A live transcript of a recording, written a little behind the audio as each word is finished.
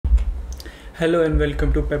Hello and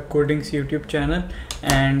welcome to पेपकोडिंग्स YouTube channel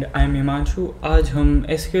and I am Himanshu. आज हम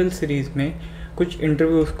SQL series में कुछ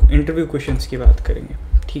इंटरव्यू क्वेश्चंस की बात करेंगे।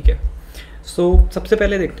 ठीक है, सो सबसे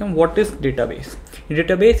पहले देखते हैं what is database.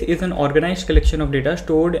 Database is an organised collection of data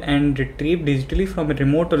stored and retrieved digitally from a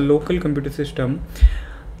remote और local computer system.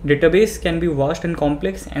 Database can be vast and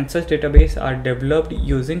complex, and such database are developed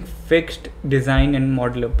using fixed design and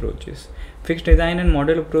model approaches. Fixed design and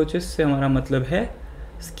model approaches से हमारा मतलब है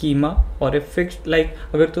schema और a fixed, like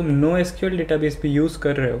अगर तुम no SQL database भी use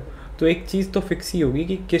कर रहे हो तो एक चीज़ तो फिक्स ही होगी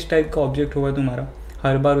कि किस टाइप का ऑब्जेक्ट होगा तुम्हारा,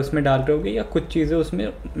 हर बार उसमें डाल रहे होगे या कुछ चीज़ें उसमें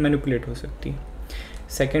मैनिपुलेट हो सकती हैं.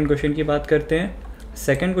 सेकेंड क्वेश्चन की बात करते हैं.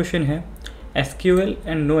 सेकेंड क्वेश्चन है SQL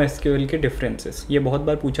एंड नो SQL के डिफरेंसेस. ये बहुत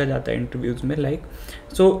बार पूछा जाता है इंटरव्यूज़ में. Like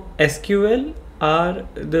so SQL are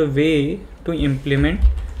the way to implement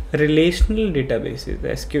relational databases.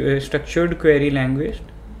 Structured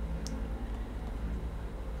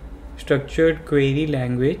query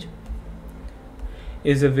language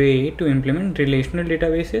is a way to implement relational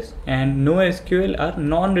databases, and NoSQL are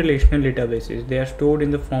non-relational databases. They are stored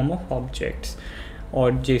in the form of objects or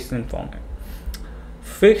JSON format.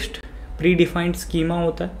 Fixed predefined schema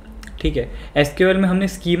होता है. ठीक है, SQL में हमने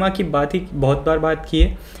schema की बात ही बहुत बार की है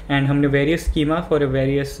एंड हमने various schema for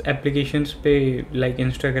various applications पे like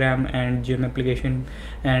Instagram and gym application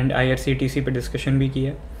and IRCTC पे डिस्कशन भी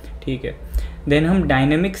किया. ठीक है, देन हम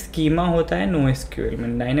डायनेमिक स्कीमा होता है नो SQL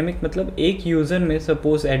में. डायनेमिक मतलब एक यूज़र में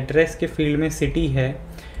सपोज एड्रेस के फील्ड में सिटी है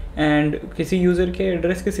एंड किसी यूज़र के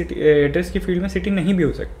एड्रेस की फील्ड में सिटी नहीं भी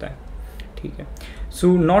हो सकता है. ठीक है, so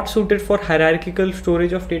not suited for hierarchical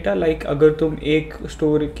storage of data. Like अगर तुम एक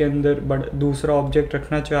स्टोर के अंदर दूसरा ऑब्जेक्ट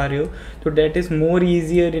रखना चाह रहे हो तो that is more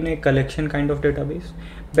easier in a collection kind of database.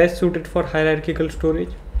 Best suited for hierarchical storage.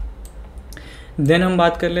 Then हम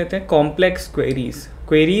बात कर लेते हैं complex queries.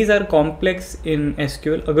 Queries are complex in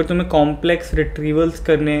SQL. अगर तुम्हें कॉम्प्लेक्स रिट्रीवल्स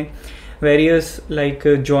करने, वेरियस लाइक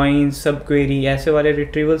जॉइंस, सब क्वेरी, ऐसे वाले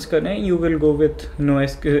रिट्रीवल्स करने, you will go with no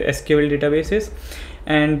SQL databases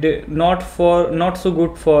and not so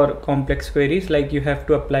good for complex queries. Like you have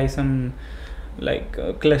to apply some like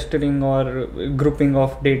clustering or grouping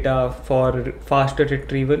of data for faster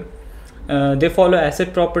retrieval. They follow asset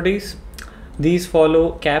properties. These follow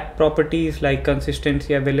cap properties like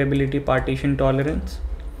consistency, availability, partition, tolerance.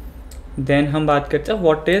 Then हम बात करते हैं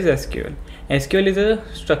what is SQL. SQL is a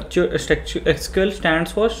SQL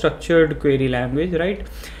stands for structured query language, right?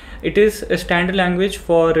 It is a standard language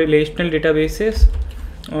for relational databases.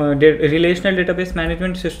 Relational database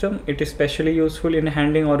management system. It is especially useful in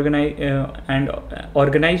handling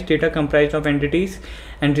organized data comprised of entities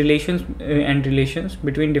and relations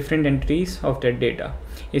between different entities of that data.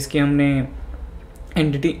 इसकी हमने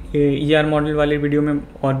entity ER model वाले video में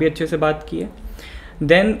और भी अच्छे से बात की है.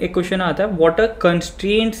 देन एक क्वेश्चन आता है what are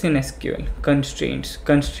constraints in SQL.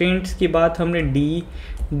 Constraints की बात हमने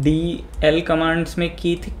DL कमांड्स में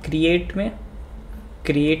की थी,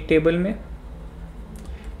 क्रिएट टेबल में.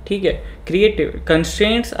 ठीक है, create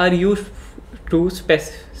constraints are used to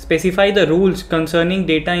specify the rules concerning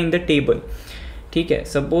data in the table. ठीक है,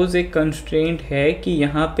 सपोज एक कंस्ट्रेंट है कि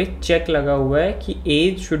यहाँ पे चेक लगा हुआ है कि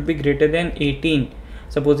age should be greater than 18.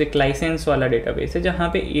 Suppose एक लाइसेंस वाला डेटाबेस है जहाँ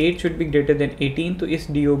पे age should be greater than 18, तो इस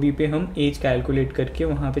DOB पे हम एज कैलकुलेट करके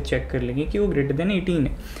वहाँ पे चेक कर लेंगे कि वो ग्रेटर देन 18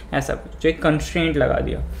 है. ऐसा कुछ एक कंस्ट्रेंट लगा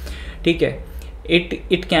दिया. ठीक है,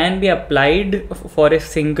 it can be applied for a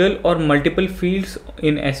single or multiple fields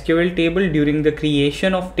in SQL table during the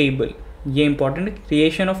creation of table. ये important है,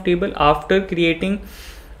 creation of table after creating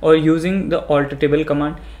or using the alter table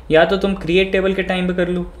command. या तो तुम create table के time पे कर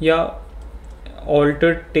लो या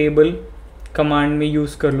alter table command में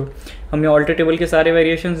यूज़ कर लो. हमने ऑल्टर टेबल के सारे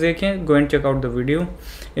वेरिएशंस देखे हैं, go and check out the video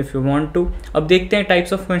if you want to. अब देखते हैं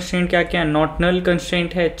टाइप्स ऑफ कंस्ट्रेंट क्या क्या है. नॉट नल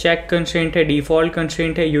कंस्ट्रेंट है, चेक कंस्ट्रेंट है, डिफ़ॉल्ट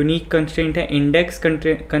कंस्ट्रेंट है, यूनिक कंस्ट्रेंट है, इंडेक्स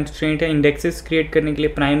कंस्ट्रेंट है. इंडेक्सेस क्रिएट करने के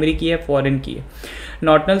लिए प्राइमरी की है, फॉरेन की है.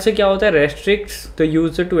 नॉट नल से क्या होता है, restricts the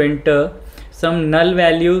user to enter some null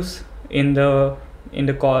values in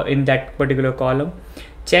that particular column.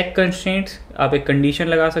 Check constraints आप एक कंडीशन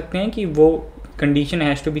लगा सकते हैं कि वो condition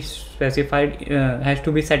has to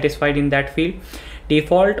be satisfied in that field.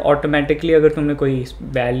 Default automatically अगर तुमने कोई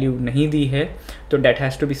वैल्यू नहीं दी है तो that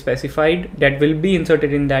has to be specified, that will be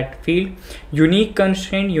inserted in that field. Unique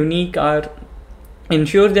constraint, unique are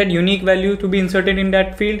ensures that unique value to be inserted in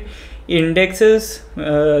that field. Indexes,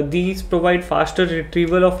 these provide faster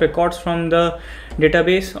retrieval of records from the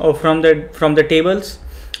database or from the tables.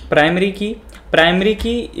 Primary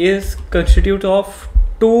key is constitute of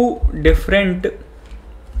two different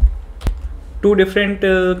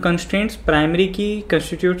constraints. Primary key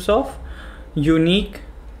constitutes of unique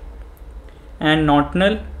and not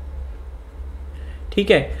null.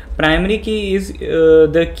 ठीक है. Primary की is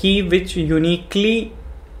the key which uniquely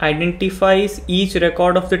identifies each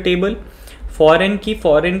record of the table. Foreign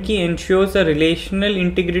key ensures the relational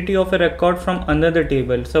integrity of a record from another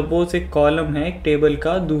table. Suppose एक column है एक table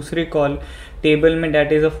का, दूसरे table में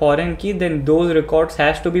that is a foreign key, then those records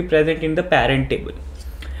has to be present in the parent table.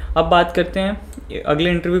 अब बात करते हैं अगले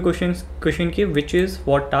इंटरव्यू क्वेश्चन की, which is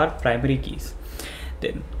what are primary keys.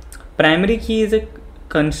 Then primary key is a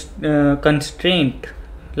constraint,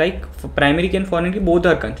 like primary key and foreign key both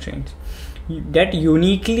are constraints that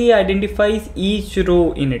uniquely identifies each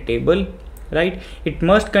row in a table, right? It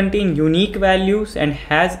must contain unique values and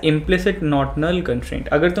has implicit not null constraint.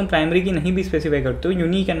 अगर तुम primary की नहीं भी specify करते हो,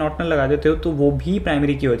 unique and not null लगा देते हो, तो वो भी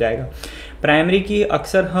प्राइमरी की हो जाएगा. प्राइमरी की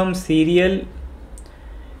अक्सर हम सीरियल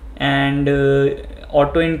एंड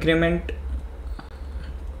ऑटो इंक्रीमेंट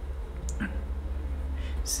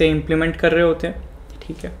से इम्प्लीमेंट कर रहे होते हैं,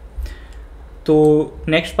 ठीक है. तो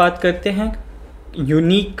नेक्स्ट बात करते हैं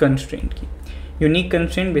यूनिक कंस्ट्रेंट की. Unique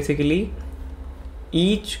constraint basically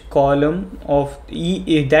each column of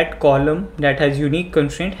that column that has unique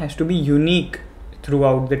constraint has to be unique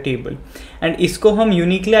throughout the table. and इसको हम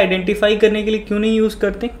uniquely identify करने के लिए क्यों नहीं यूज़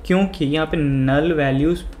करते, क्योंकि यहाँ पे null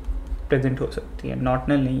values present हो सकती है, not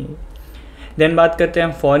null नहीं है. then बात करते हैं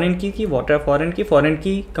हम foreign key की. what are foreign key? foreign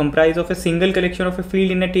key comprise of a single collection of a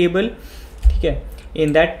field in a table, ठीक है.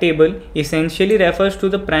 in that table essentially refers to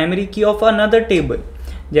the primary key of another table.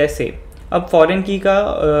 जैसे अब foreign की का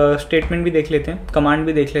statement भी देख लेते हैं, कमांड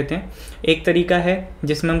भी देख लेते हैं. एक तरीका है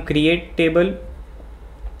जिसमें हम क्रिएट टेबल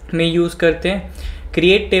में यूज़ करते हैं.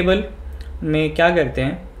 क्रिएट टेबल में क्या करते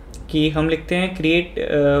हैं कि हम लिखते हैं क्रिएट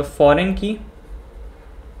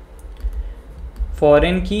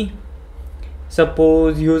फॉरेन की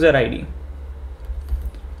सपोज यूज़र आईडी.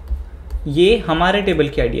 ये हमारे टेबल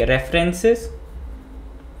की आईडी है, रेफरेंसेस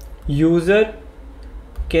यूज़र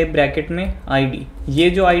के ब्रैकेट में आईडी. ये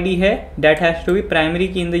जो आईडी है that has to be primary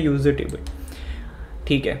की इन द यूजर टेबल,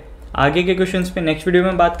 ठीक है. आगे के क्वेश्चंस पे नेक्स्ट वीडियो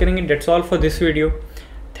में बात करेंगे. That's all for this video.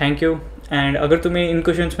 Thank you. And अगर तुम्हें इन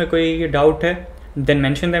क्वेश्चंस में कोई डाउट है then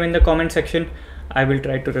mention them in the comment section. I will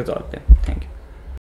try to resolve them. Thank you.